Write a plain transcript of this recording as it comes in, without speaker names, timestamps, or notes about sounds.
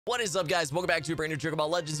What is up, guys? Welcome back to a brand new Dragon Ball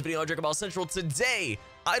Legends video on Dragon Ball Central. Today,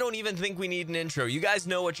 I don't even think we need an intro. You guys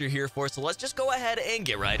know what you're here for, so let's just go ahead and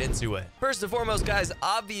get right into it. First and foremost, guys,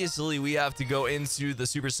 obviously we have to go into the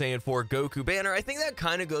Super Saiyan 4 Goku banner. I think that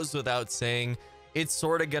kind of goes without saying. It's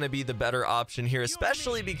sort of going to be the better option here,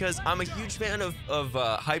 especially because I'm a huge fan of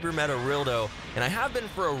Hyper Meta Rildo, and I have been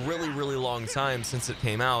for a really long time since it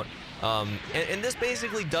came out. And this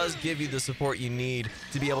basically does give you the support you need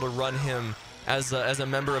to be able to run him as a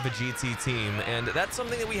member of a GT team, and that's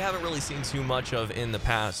something that we haven't really seen too much of in the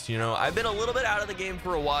past. You know, I've been a little bit out of the game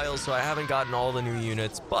for a while, so I haven't gotten all the new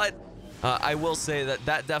units, but I will say that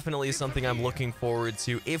that definitely is something I'm looking forward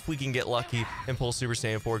to if we can get lucky and pull Super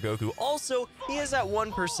Saiyan 4 Goku. Also, he is at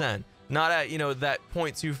 1%, not at, you know, that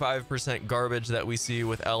 0.25% garbage that we see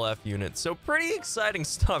with LF units. So pretty exciting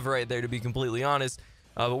stuff right there, to be completely honest.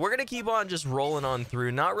 But we're going to keep on just rolling on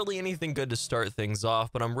through. Not really anything good to start things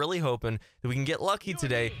off, but I'm really hoping that we can get lucky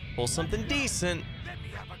today, pull something decent.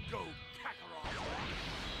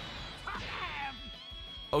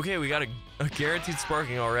 Okay, we got a guaranteed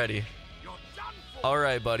sparking already. All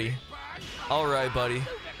right, buddy. All right, buddy.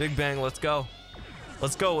 Big Bang, let's go.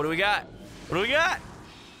 Let's go. What do we got? What do we got?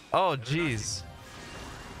 Oh, jeez.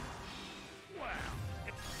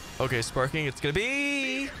 Okay, sparking. It's going to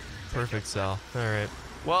be perfect, Sal. All right.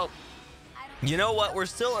 Well, you know what? We're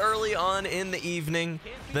still early on in the evening.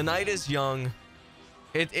 The night is young.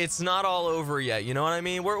 It's not all over yet. You know what I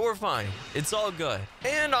mean? We're fine. It's all good.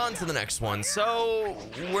 And on to the next one. So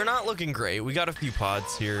we're not looking great. We got a few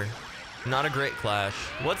pods here. Not a great clash.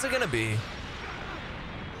 What's it gonna be?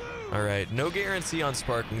 All right. No guarantee on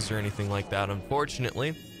sparkings or anything like that,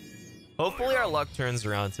 unfortunately. Hopefully our luck turns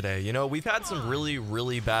around today. You know, we've had some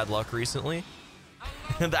really bad luck recently.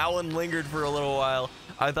 That one lingered for a little while.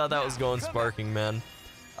 I thought that was going sparking, man.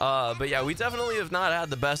 But yeah, we definitely have not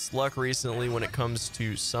had the best luck recently when it comes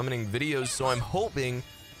to summoning videos, so I'm hoping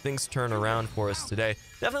things turn around for us today.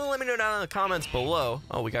 Definitely let me know down in the comments below.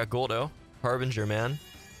 Oh, we got Goldo. Harbinger, man.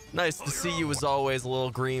 Nice to see you as always,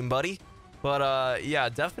 little green buddy. But yeah,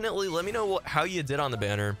 definitely let me know how you did on the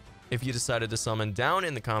banner if you decided to summon down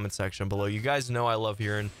in the comment section below. You guys know I love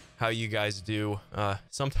hearing how you guys do.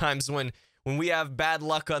 Sometimes when we have bad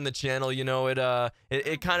luck on the channel, you know,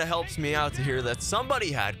 it kind of helps me out to hear that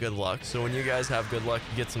somebody had good luck. So when you guys have good luck,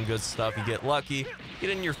 you get some good stuff, you get lucky, get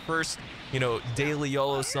in your first, you know, daily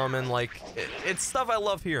YOLO summon. Like, it's stuff I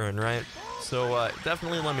love hearing, right? So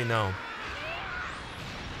definitely let me know.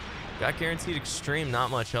 Got guaranteed extreme, not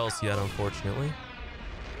much else yet, unfortunately.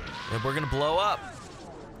 And we're gonna blow up.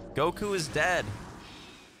 Goku is dead.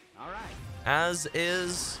 As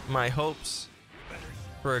is my hopes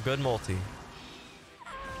for a good multi.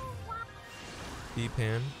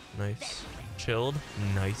 D-pan, nice. Chilled,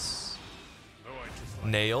 nice.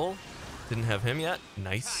 Nail, didn't have him yet,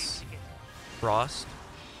 nice. Frost,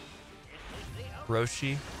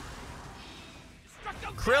 Roshi,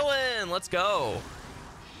 Krillin, let's go.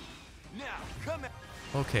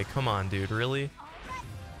 Okay, come on, dude, really?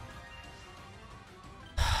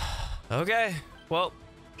 Okay, well,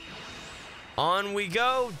 on we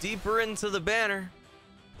go, deeper into the banner.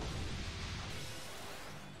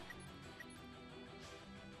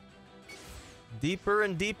 Deeper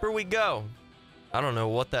and deeper we go. I don't know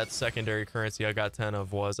what that secondary currency I got 10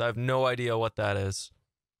 of was. I have no idea what that is.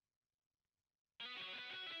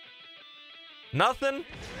 Nothing?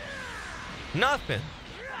 Nothing.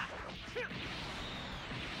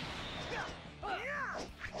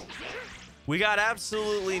 We got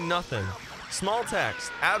absolutely nothing. Small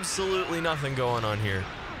text. Absolutely nothing going on here.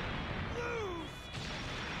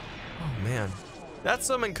 Oh, man. That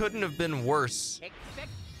summon couldn't have been worse.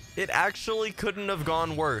 It actually couldn't have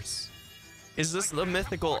gone worse. Is this the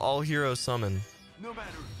mythical all-hero summon?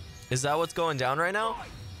 Is that what's going down right now?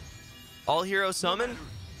 All-hero summon?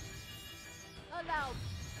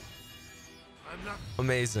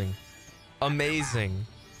 Amazing. Amazing.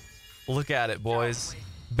 Look at it, boys.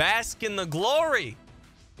 Bask in the glory.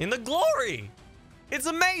 In the glory. It's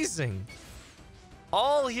amazing.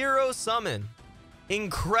 All-hero summon.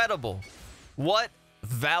 Incredible. What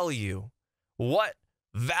value. What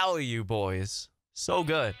value, boys. So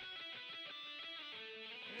good.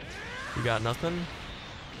 You got nothing?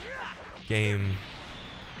 Game.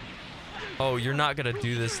 Oh, you're not gonna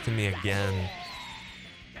do this to me again.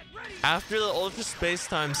 After the Ultra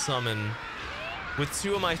Space-Time summon with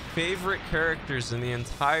two of my favorite characters in the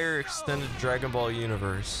entire extended Dragon Ball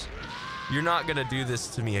universe, you're not gonna do this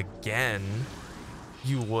to me again.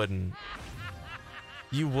 You wouldn't.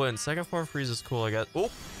 You wouldn't. Second form freeze is cool, I guess.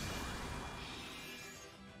 Oh!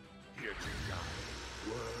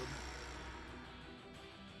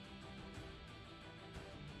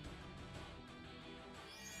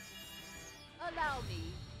 allow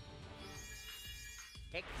me.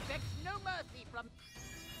 Expect no mercy from...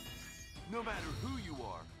 No matter who you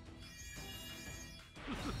are.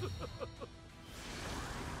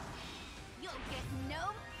 You'll get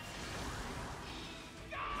no...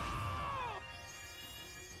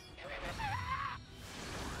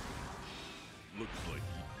 Looks like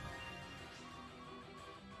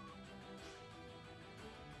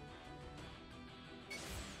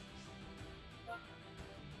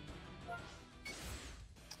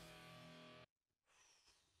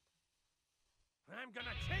I'm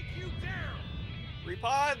gonna take you down. 3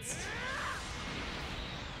 pods.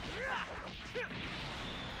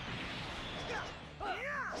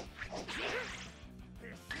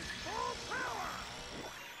 This is full power.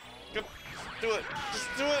 Go. Just do it. Just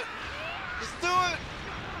do it. Just do it.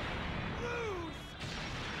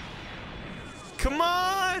 Come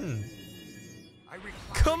on. I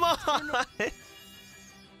require Come on.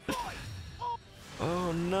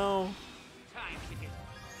 Oh no. time to get.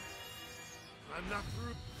 I'm not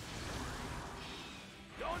through.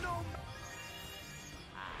 Don't know.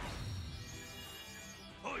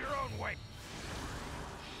 Pull your own way.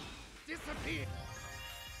 Disappear.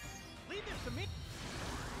 Leave this to me.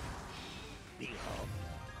 Be home.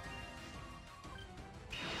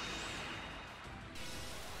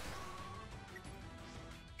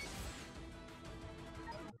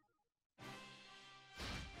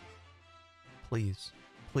 Please.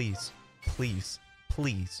 Please. Please.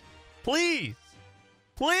 Please. Please.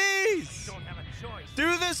 Please. Don't have a choice.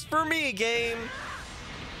 Do this for me, game.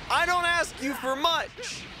 I don't ask you for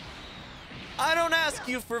much. I don't ask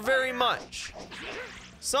you for very much.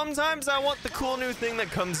 Sometimes I want the cool new thing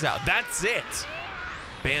that comes out. That's it.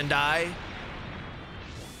 Bandai.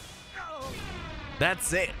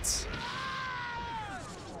 That's it.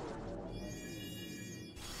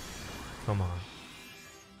 Come on.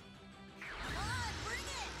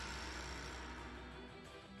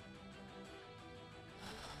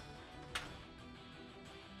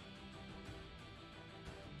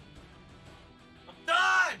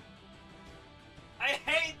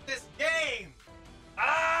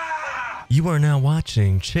 You are now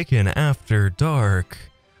watching Chicken After Dark.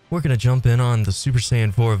 We're gonna jump in on the Super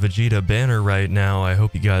Saiyan 4 Vegeta banner right now. I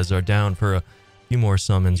hope you guys are down for a few more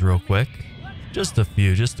summons real quick. Just a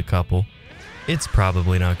few, just a couple. It's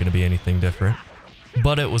probably not gonna be anything different,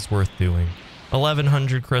 but it was worth doing.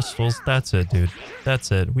 1100 crystals, that's it, dude.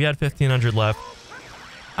 That's it. We had 1500 left.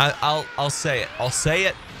 I'll say it. I'll say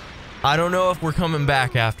it. I don't know if we're coming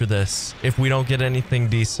back after this if we don't get anything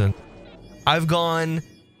decent. I've gone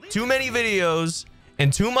too many videos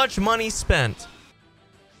and too much money spent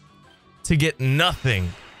to get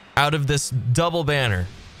nothing out of this double banner.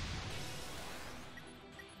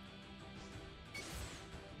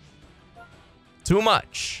 Too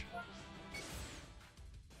much.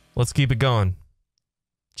 Let's keep it going.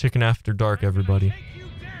 Chicken After Dark, everybody.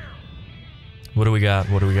 What do we got?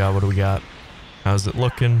 What do we got? What do we got? How's it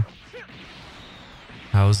looking?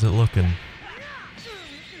 How's it looking?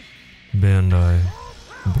 Bandai.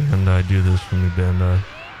 Bandai, do this for me, Bandai.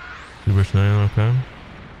 Super Saiyan, okay.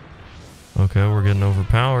 Okay, we're getting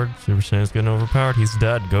overpowered. Super Saiyan's getting overpowered. He's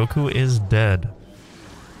dead. Goku is dead.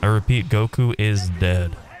 I repeat, Goku is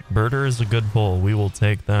dead. Birder is a good pull. We will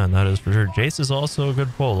take that. That is for sure. Jace is also a good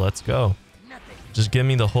pull. Let's go. Just give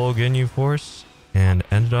me the whole Ginyu Force and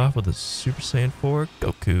end it off with a Super Saiyan 4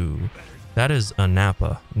 Goku. That is a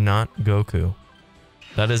Nappa, not Goku.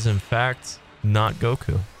 That is, in fact, not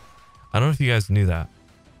Goku. I don't know if you guys knew that.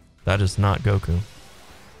 That is not Goku.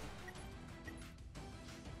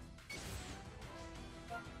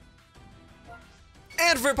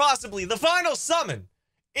 And for possibly the final summon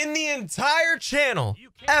in the entire channel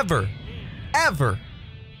ever.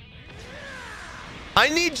 I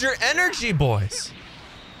need your energy, boys.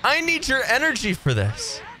 I need your energy for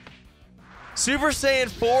this. Super Saiyan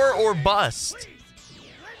 4 or bust.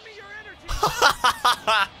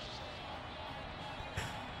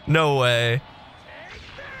 No way.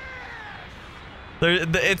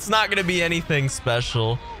 It's not going to be anything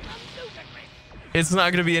special. It's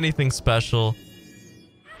not going to be anything special.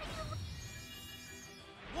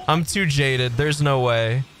 I'm too jaded. There's no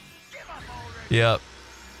way. Yep.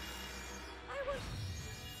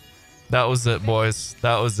 That was it, boys.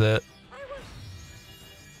 That was it.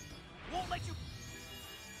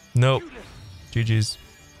 Nope. GG's.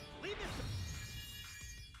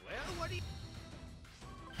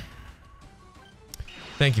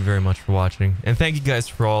 Thank you very much for watching, and thank you guys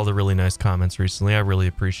for all the really nice comments recently. I really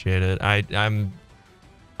appreciate it. I'm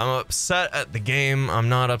upset at the game. I'm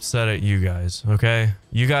not upset at you guys, okay?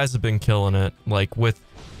 You guys have been killing it, like with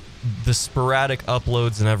the sporadic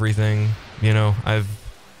uploads and everything. you know,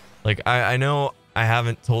 I know I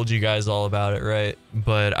haven't told you guys all about it, right?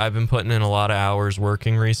 But I've been putting in a lot of hours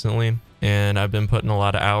working recently, and I've been putting a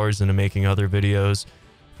lot of hours into making other videos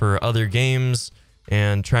for other games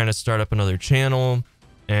and trying to start up another channel.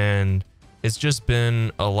 And it's just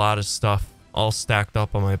been a lot of stuff all stacked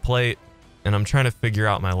up on my plate, and I'm trying to figure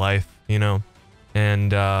out my life, you know?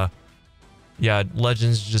 And yeah,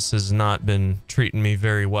 Legends just has not been treating me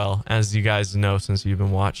very well, as you guys know since you've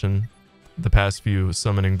been watching the past few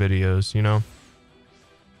summoning videos, you know?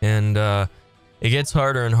 And it gets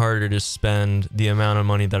harder and harder to spend the amount of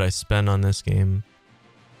money that I spend on this game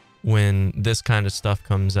when this kind of stuff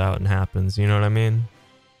comes out and happens, you know what I mean?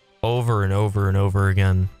 Over and over and over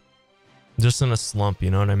again. Just in a slump,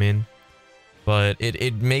 you know what I mean? But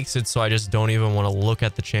it makes it so I just don't even want to look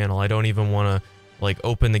at the channel. I don't even want to like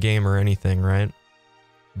open the game or anything, right?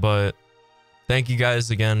 But thank you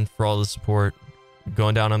guys again for all the support,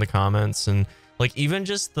 going down in the comments, and like even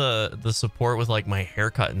just the support with like my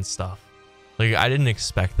haircut and stuff. Like I didn't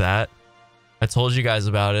expect that. I told you guys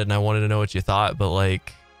about it and I wanted to know what you thought, but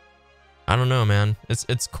like I don't know, man.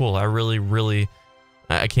 It's cool. I really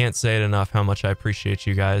I can't say it enough how much I appreciate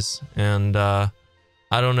you guys. And I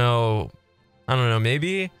don't know,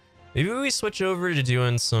 maybe we switch over to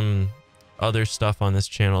doing some other stuff on this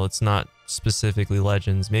channel. It's not specifically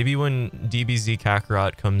Legends. Maybe when DBZ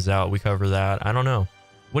Kakarot comes out, we cover that. I don't know.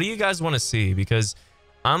 What do you guys want to see? Because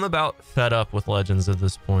I'm about fed up with Legends at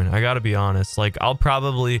this point. I gotta be honest. Like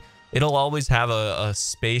it'll always have a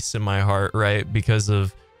space in my heart, right? Because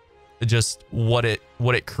of just what it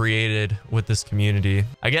created with this community.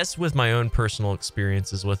 I guess with my own personal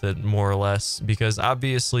experiences with it, more or less, because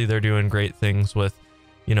obviously they're doing great things with,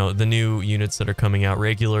 you know, the new units that are coming out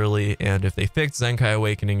regularly, and if they fix Zenkai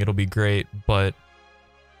Awakening, it'll be great. But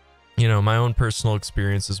you know, my own personal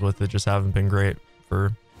experiences with it just haven't been great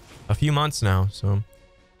for a few months now. So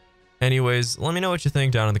anyways, let me know what you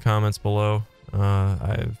think down in the comments below.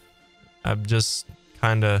 I've just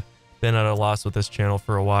kind of been at a loss with this channel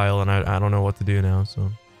for a while, and I don't know what to do now. So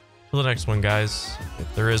till the next one, guys,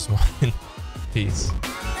 if there is one. Peace.